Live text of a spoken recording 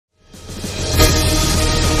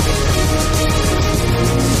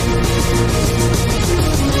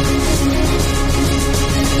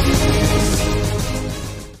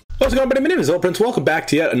how's it going, buddy? My name is ZealetPrince. Welcome back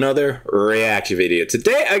to yet another reaction video.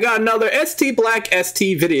 Today, I got another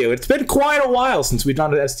StBlackSt video. It's been quite a while since we've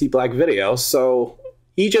done an StBlack video, so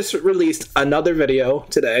he just released another video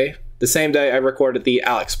today, the same day I recorded the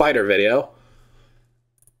Alex Spider video.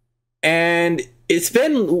 And it's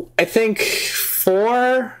been, I think,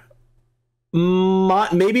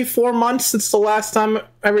 maybe 4 months since the last time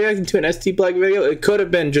I reacted to an StBlack video. It could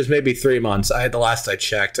have been just maybe 3 months. The last I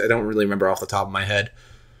checked. I don't really remember off the top of my head.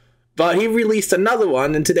 But he released another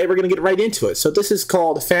one, and today we're going to get right into it. So this is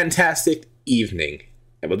called Fantastic Evening.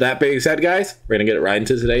 And with that being said, guys, we're going to get right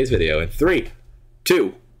into today's video in 3,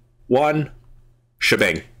 2, 1,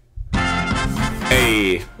 shebang.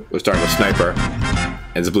 Hey, we're starting with Sniper.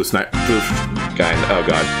 And it's a blue guy. Oh,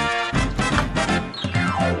 God.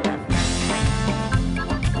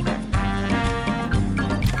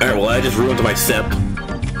 Alright, well, I just ruined my sip.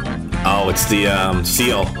 Oh, it's the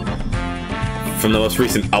seal from the most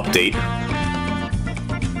recent update.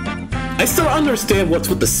 I still don't understand what's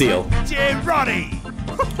with the seal.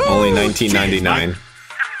 Only $19.99.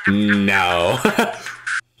 No.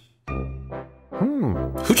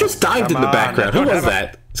 Who just dived in the background? Who was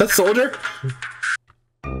that? Is that Soldier?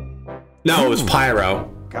 No, it was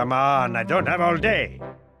Pyro. Come on, I don't have all day.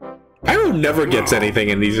 Pyro never gets anything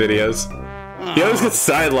in these videos. He always gets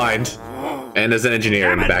sidelined. And there's an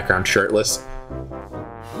engineer in the background, shirtless.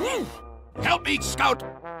 Help me, Scout!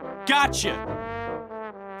 Gotcha!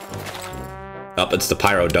 Oh, it's the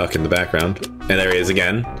Pyro duck in the background. And there he is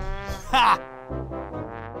again. Ha!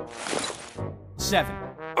 7.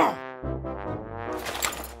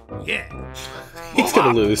 Yeah. He's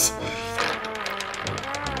gonna lose.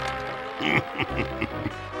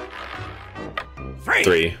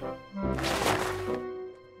 Three.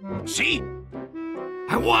 See?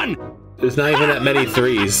 I won! There's not even that many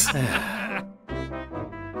threes.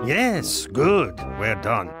 Yes, good. We're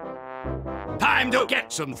done. Time to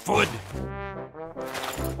get some food.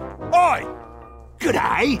 Oi!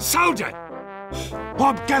 G'day, soldier!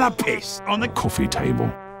 I'm gonna piss on the coffee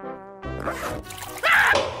table.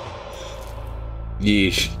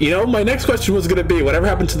 Yeesh. You know, my next question was gonna be, whatever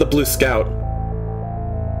happened to the Blue Scout?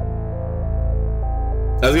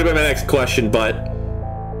 That was gonna be my next question, but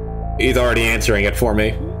he's already answering it for me.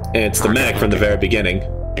 And it's the medic from the very beginning.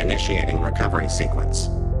 Initiating recovery sequence.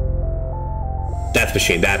 Death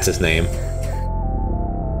Machine, that's his name.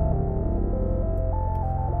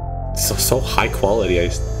 So high quality,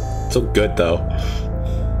 so good though.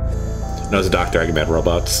 No, as a doctor, I can make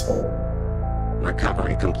robots.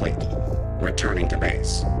 Recovery complete. Returning to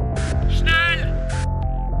base.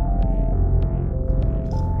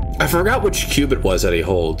 I forgot which cube it was that he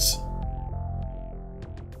holds.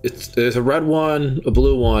 There's a red one, a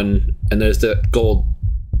blue one, and there's the gold.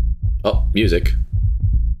 Oh, music.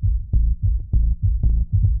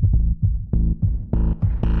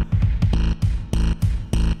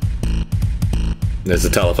 There's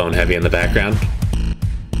the telephone heavy in the background.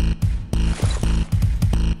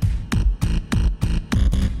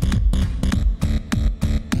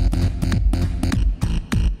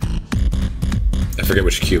 I forget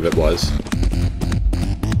which cube it was.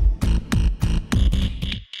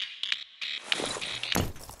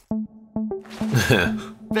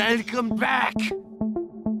 Welcome back!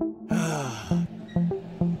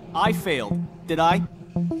 I failed, did I?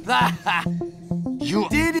 You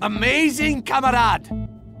did amazing, comrade!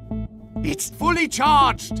 It's fully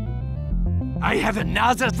charged! I have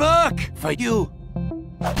another work for you!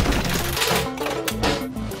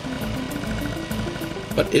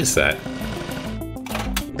 What is that?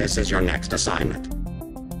 This is your next assignment.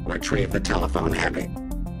 Retrieve the telephone heavy.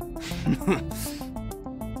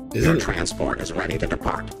 Your transport is ready to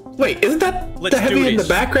depart. Wait, isn't that the heavy in the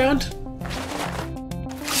background?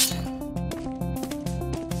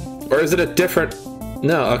 Or is it a different...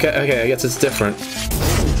 No, okay, I guess it's different.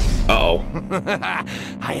 Uh-oh.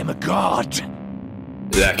 I am a god!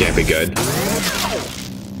 That can't be good.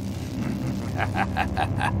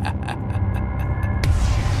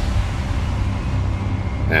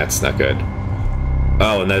 That's not good.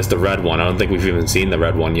 Oh, and there's the red one. I don't think we've even seen the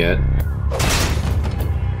red one yet.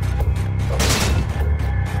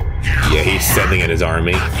 Yeah, he's sending in his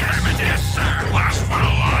army.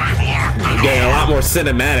 Getting a lot more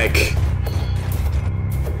cinematic.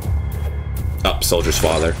 Oh, Soldier's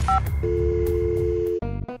father.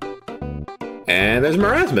 And there's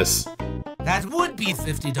Marasmus. That would be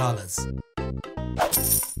 $50.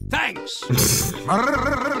 Thanks!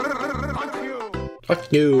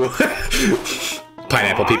 Fuck you.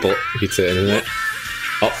 Pineapple people pizza, isn't it?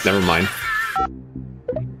 Oh, never mind.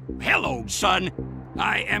 Hello, son.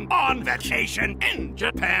 I am on vacation in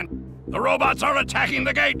Japan. The robots are attacking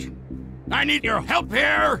the gate. I need your help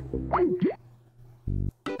here.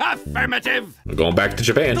 Affirmative. I'm going back to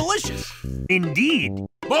Japan. Delicious. Indeed.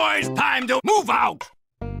 Boys, time to move out.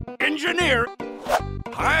 Engineer.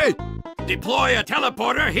 Hi. Deploy a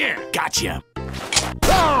teleporter here. Gotcha.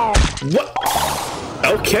 What?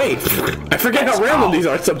 Okay. I forget how random these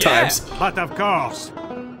are sometimes. But of course.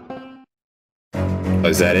 Oh,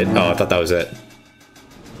 is that it? Oh, I thought that was it. I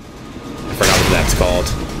forgot what that's called.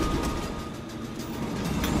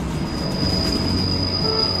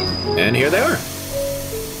 And here they are.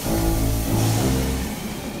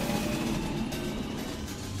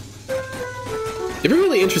 It'd be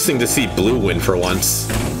really interesting to see Blue win for once.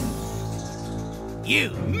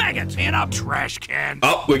 You maggots in a trash can.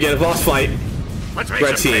 Oh, we get a boss fight. Let's make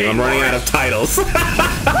Red some team, I'm pain, running boys. out of titles.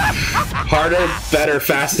 Harder, better,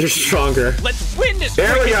 faster, stronger. Let's win this.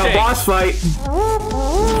 There we freaking go, thing. boss fight.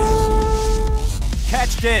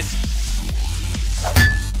 Catch this.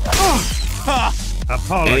 And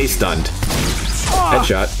Apologies. he's stunned.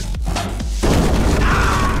 Headshot.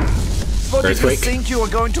 What did you Earthquake. think you were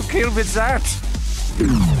going to kill with that?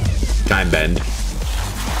 Time bend.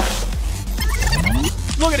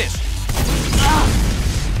 Look at this.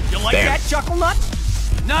 You like There. that, Chuckle Nut?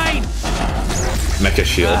 9. Mecha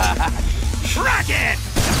shield. Track it.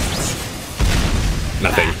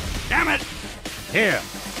 Nothing. Damn it. Here.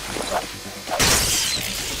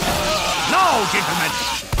 No, gentlemen.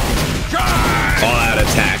 Charge. All out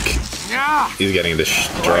attack. Yeah. He's getting I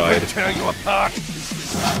destroyed. will tear you apart.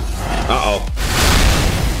 Uh-oh.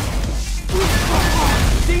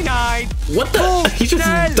 Denied. What the? He just...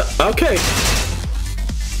 Okay.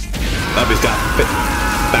 Oh, he's got...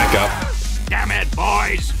 Back up. Damn it,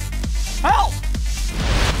 boys. Help.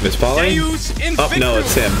 Miss Polly? Deus in Oh, no,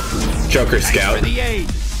 it's him. Joker Thanks Scout. for the aid.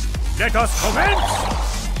 Let us commence.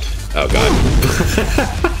 Oh, God.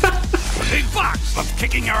 Big box of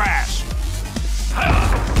kicking your ass.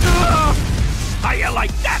 How you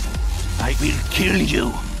like that? I will kill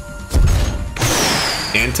you.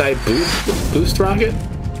 Anti-boost rocket?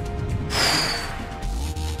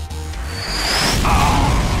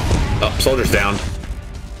 Oh, soldier's down.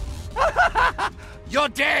 You're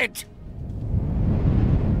dead.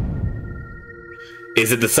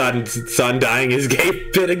 Is it the sun dying his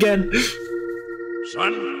gate pit again?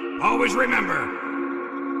 Son, always remember,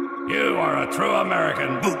 you are a true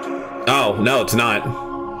American boot. Oh, no, it's not.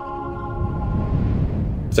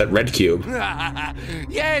 It's that red cube.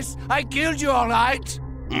 Yes, I killed you, all right.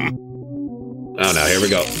 Oh, no, here we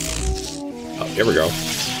go. Oh, here we go.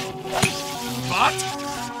 What?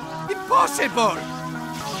 Impossible.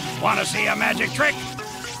 Want to see a magic trick?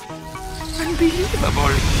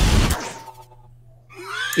 Unbelievable.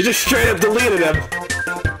 You just straight up deleted him.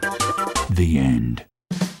 The end.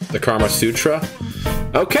 The Karma Sutra?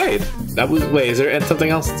 Okay, that was... Wait, is there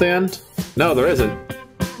something else at the end? No, there isn't.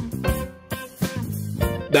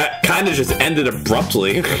 That kind of just ended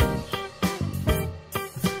abruptly.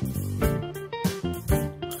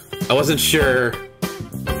 I wasn't sure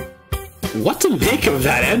what to make of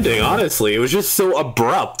that ending, honestly. It was just so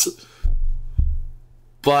abrupt.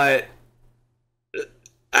 But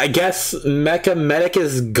I guess Mecha Medic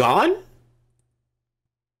is gone?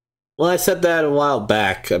 Well, I said that a while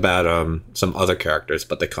back about some other characters,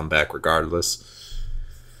 but they come back regardless.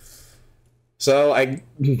 So I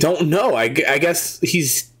don't know. I guess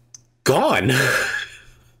he's gone.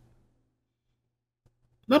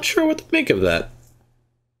 Not sure what to make of that.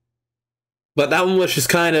 But that one was just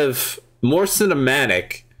kind of more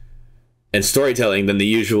cinematic and storytelling than the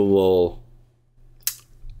usual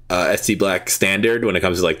StBlack standard when it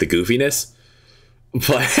comes to like the goofiness.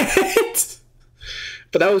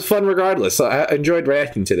 But that was fun regardless. So I enjoyed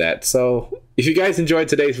reacting to that. So if you guys enjoyed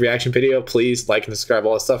today's reaction video, please like and subscribe,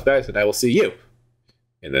 all that stuff, guys, and I will see you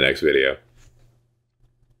in the next video.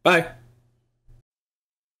 Bye.